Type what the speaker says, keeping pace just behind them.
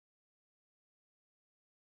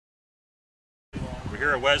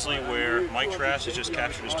here at Wesley, where Mike Drass has just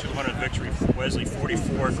captured his 200th victory. Wesley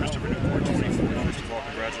 44, Christopher Newport 24. First of all,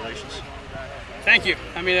 congratulations. Thank you.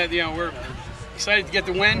 I mean, we're excited to get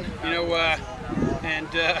the win,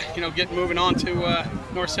 and get moving on to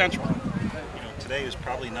North Central. Today is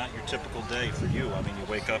probably not your typical day for you. I mean, you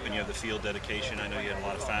wake up and you have the field dedication. I know you had a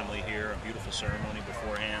lot of family here, a beautiful ceremony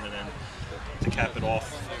beforehand, and then to cap it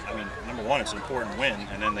off, I mean, number one, it's an important win,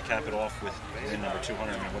 and then to cap it off with win number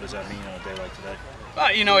 200, I mean, what does that mean on a day like today?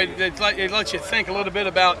 It lets you think a little bit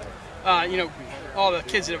about, all the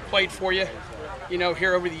kids that have played for you,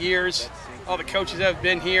 here over the years, all the coaches that have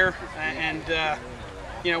been here, and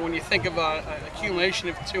when you think of an accumulation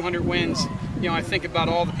of 200 wins, I think about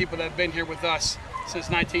all the people that have been here with us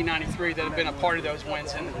since 1993 that have been a part of those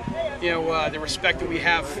wins, and the respect that we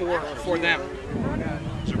have for them.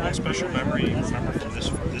 Is there one special memory you remember from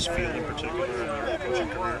this field in particular in your coaching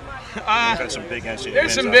career? You've had some big NCAA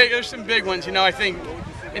wins. There's some big ones. I think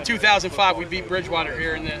in 2005 we beat Bridgewater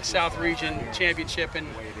here in the South Region Championship, and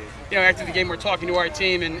after the game we're talking to our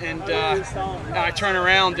team, and I turn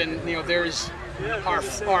around and there's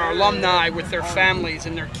our alumni with their families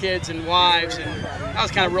and their kids and wives, and that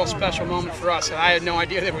was kind of a real special moment for us. I had no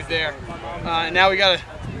idea they were there, and now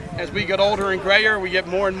as we get older and grayer, we get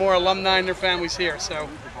more and more alumni and their families here. So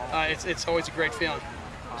it's always a great feeling.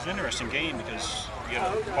 It's an interesting game because you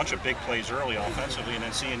had a bunch of big plays early offensively, and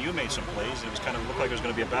then seeing you made some plays, it was kind of looked like it was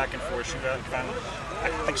going to be a back and forth shootout. You kind of, I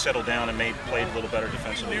think, settled down and played a little better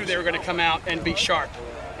defensively. I knew they were going to come out and be sharp.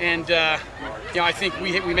 And I think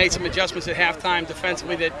we made some adjustments at halftime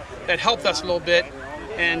defensively that helped us a little bit.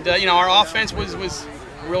 And our offense was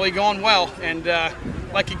really going well, and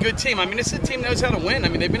like a good team. I mean, this is a team that knows how to win. I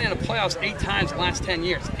mean, they've been in the playoffs 8 times in the last 10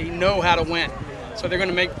 years. They know how to win, so they're going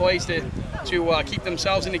to make plays to keep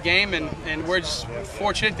themselves in the game. And we're just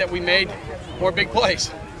fortunate that we made more big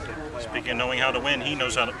plays. Speaking of knowing how to win, he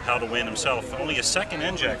knows how to win himself. Only a second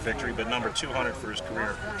NJAC victory, but number 200 for his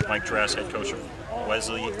career. Mike Drass, head coach of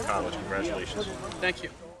Wesley College. Congratulations. Thank you.